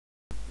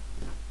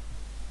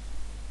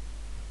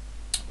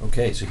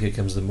Okay, so here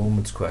comes the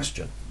moments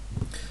question.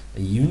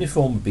 A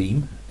uniform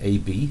beam,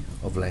 AB,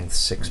 of length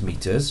 6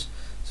 meters.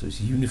 So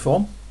it's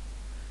uniform.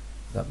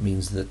 That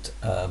means that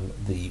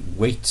the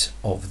weight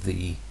of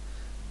the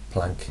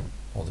plank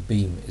or the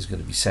beam is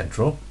going to be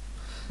central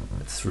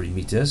at 3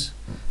 meters.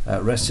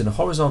 Rests in a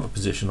horizontal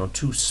position on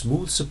two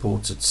smooth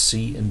supports at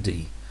C and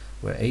D,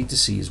 where A to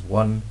C is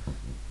 1,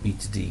 B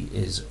to D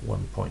is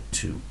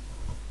 1.2.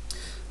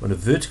 When a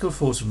vertical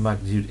force of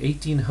magnitude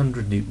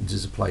 1800 newtons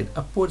is applied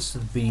upwards to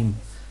the beam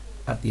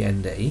at the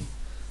end A,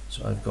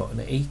 so I've got an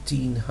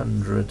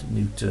 1800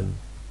 newton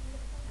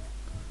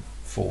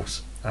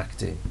force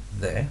acting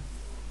there.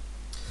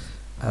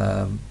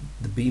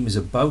 The beam is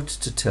about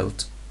to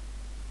tilt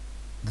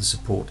the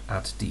support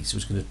at D, so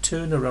it's going to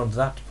turn around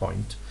that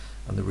point,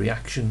 and the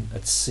reaction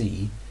at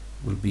C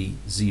will be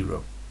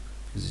 0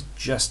 because it's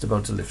just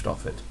about to lift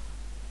off it.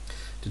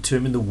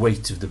 Determine the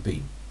weight of the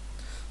beam.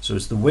 So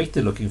it's the weight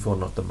they're looking for,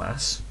 not the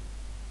mass.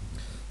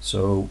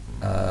 So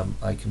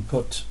I can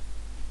put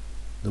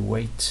the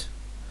weight,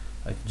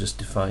 I can just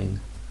define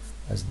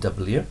as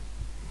W.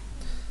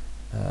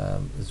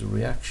 There's a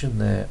reaction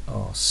there,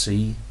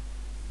 RC.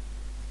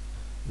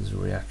 There's a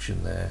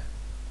reaction there,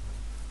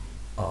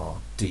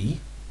 RD.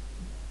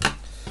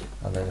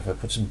 And then if I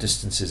put some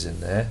distances in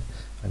there,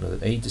 I know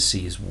that A to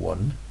C is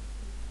 1.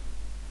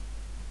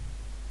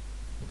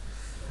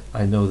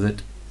 I know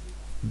that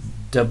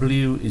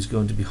W is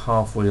going to be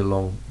halfway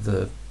along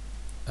the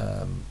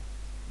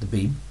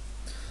beam,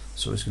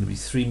 so it's going to be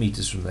 3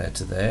 meters from there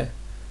to there,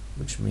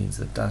 which means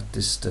that that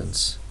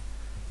distance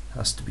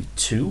has to be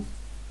 2.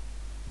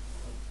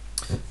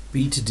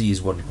 B to D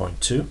is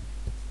 1.2,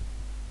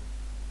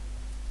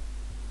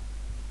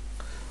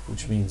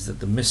 which means that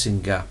the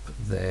missing gap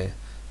there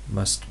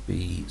must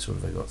be, sort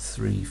of, I got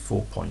 3,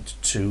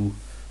 4.2,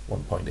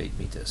 1.8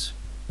 meters.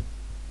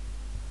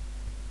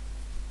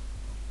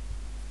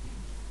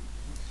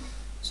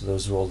 So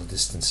those are all the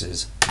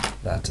distances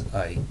that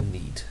I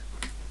need.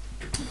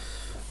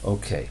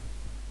 Okay,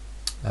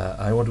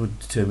 I want to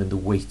determine the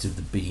weight of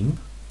the beam,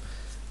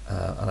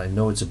 and I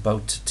know it's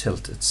about to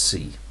tilt at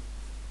C.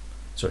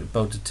 Sorry,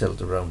 about to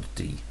tilt around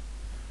D.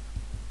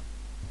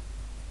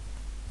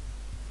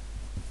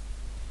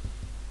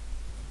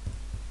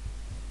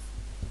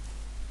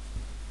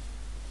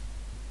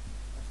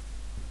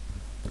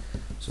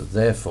 So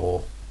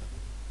therefore,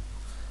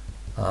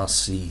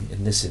 RC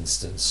in this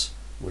instance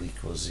will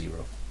equal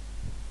 0.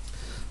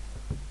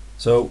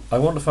 So I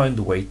want to find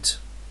the weight.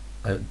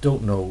 I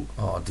don't know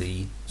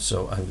RD,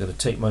 so I'm going to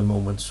take my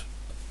moments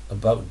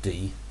about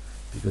D,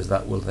 because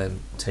that will then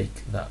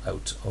take that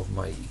out of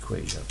my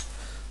equation.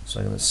 So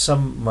I'm going to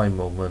sum my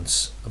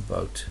moments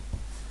about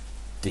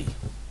D.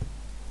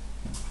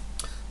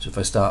 So if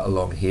I start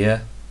along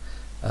here,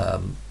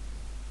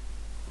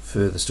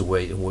 furthest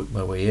away and work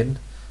my way in,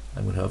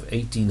 I'm going to have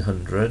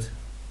 1800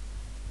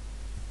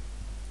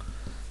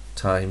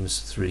 times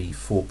 3,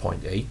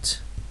 4.8,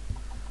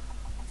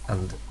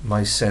 and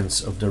my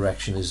sense of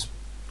direction is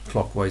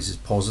clockwise is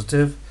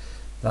positive.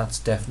 That's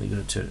definitely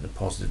going to turn in a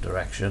positive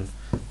direction,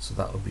 so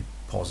that will be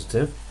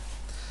positive.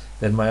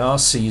 Then my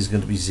RC is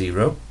going to be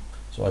 0,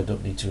 so I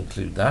don't need to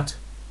include that.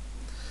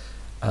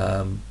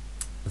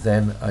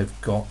 Then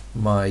I've got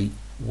my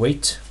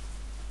weight,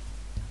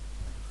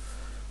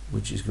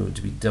 which is going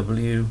to be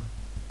W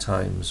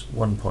times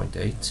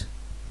 1.8,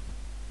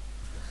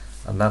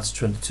 and that's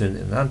trying to turn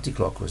in an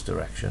anti-clockwise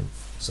direction,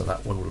 so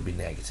that one will be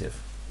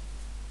negative.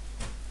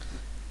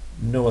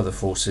 No other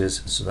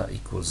forces, so that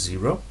equals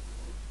 0.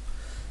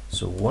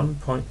 So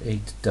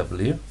 1.8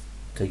 W,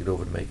 take it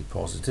over to make it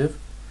positive,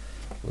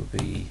 will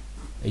be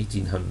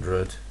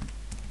 1800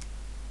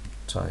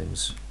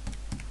 times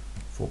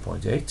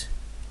 4.8.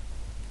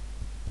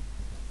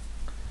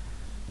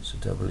 So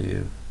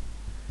W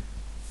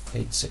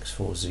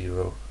 8640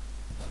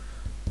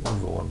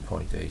 over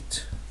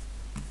 1.8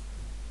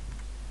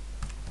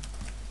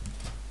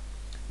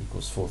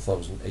 equals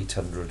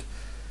 4,800,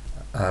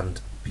 and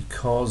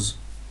because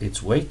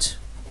its weight,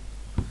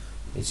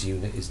 its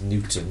unit is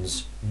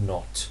newtons,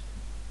 not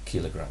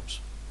kilograms.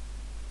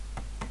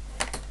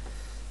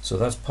 So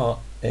that's part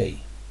A.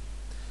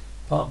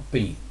 Part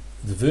B,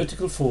 the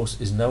vertical force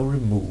is now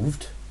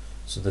removed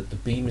so that the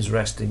beam is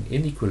resting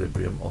in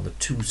equilibrium on the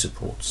two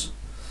supports.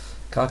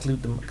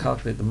 Calculate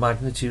the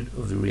magnitude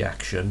of the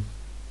reaction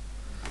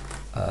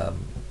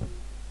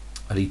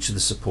at each of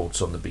the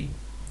supports on the beam.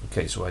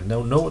 Okay, so I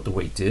now know what the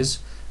weight is,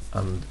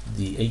 and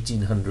the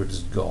 1800 is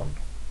gone.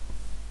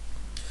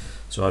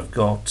 So I've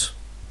got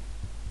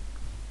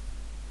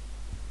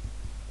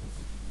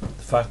the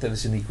fact that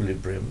it's in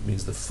equilibrium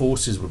means the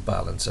forces will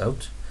balance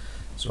out.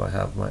 So I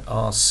have my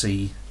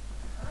RC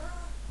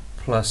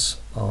plus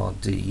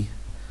RD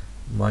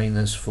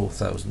minus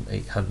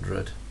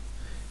 4,800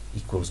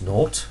 equals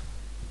 0.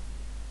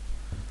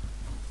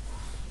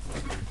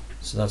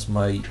 So that's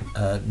my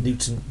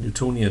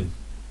Newtonian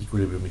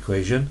equilibrium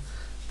equation.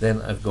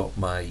 Then I've got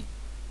my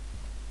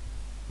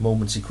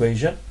moments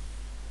equation.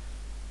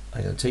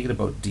 I'm going to take it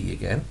about D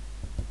again.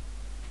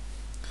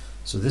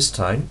 So this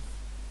time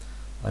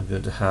I'm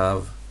going to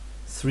have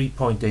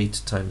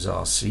 3.8 times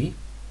RC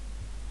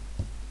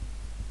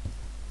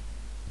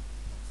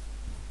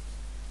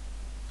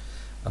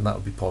and that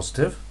would be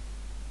positive,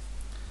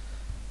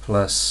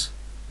 plus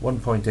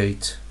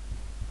 1.8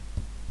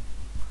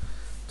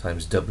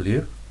 times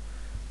W,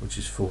 which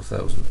is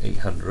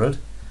 4,800,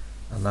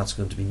 and that's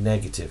going to be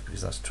negative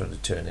because that's trying to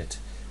turn it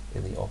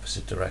in the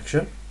opposite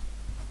direction.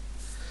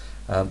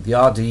 The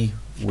RD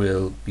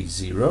will be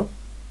 0,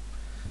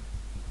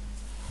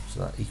 so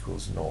that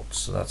equals 0.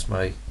 So that's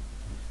my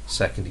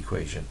second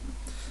equation.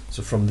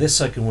 So from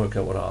this I can work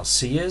out what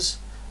RC is,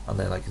 and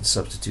then I can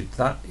substitute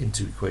that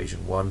into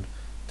equation 1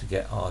 to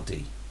get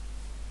RD.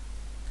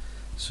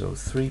 So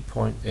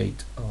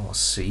 3.8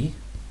 RC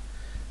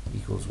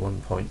equals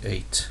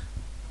 1.8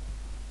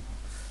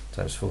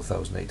 times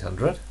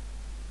 4,800.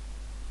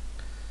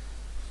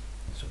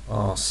 So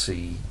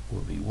RC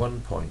will be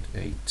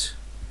 1.8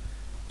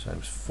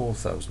 times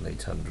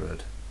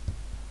 4,800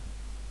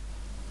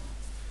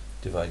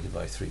 divided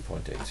by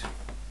 3.8.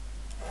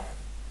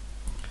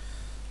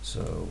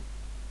 So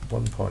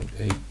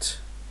 1.8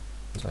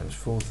 times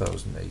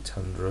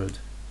 4,800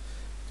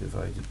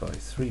 divided by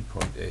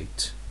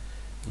 3.8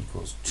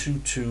 equals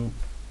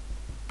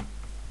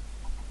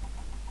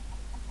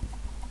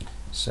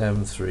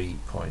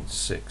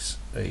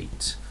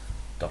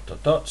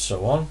 2273.68 ...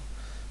 so on.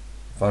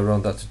 If I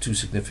round that to two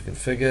significant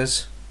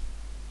figures,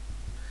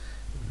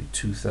 it would be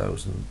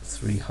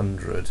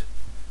 2,300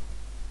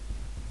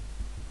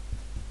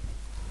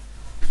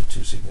 to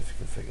two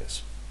significant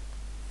figures.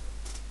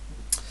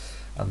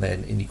 And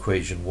then in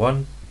equation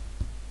 1,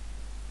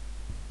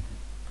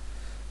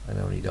 I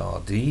now need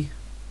RD,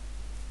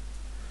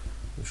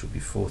 which will be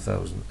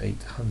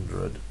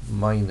 4,800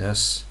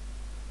 minus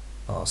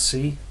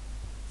RC.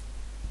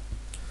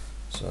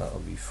 So that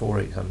will be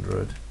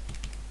 4,800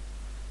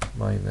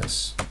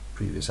 minus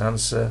previous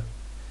answer,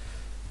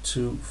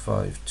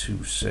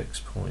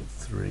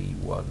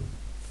 2526.31,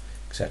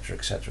 etc.,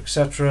 etc.,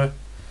 etc.,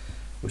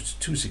 which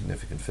two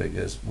significant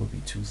figures would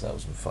be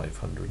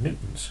 2,500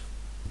 newtons.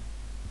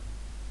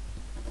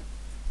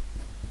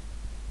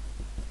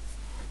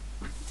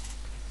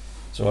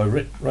 So I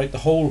write the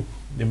whole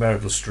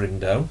numerical string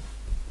down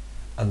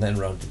and then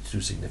round it to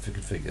two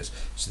significant figures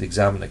so the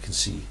examiner can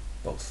see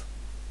both.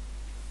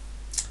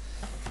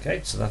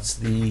 Okay, so that's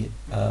the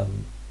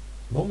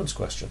moments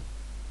question.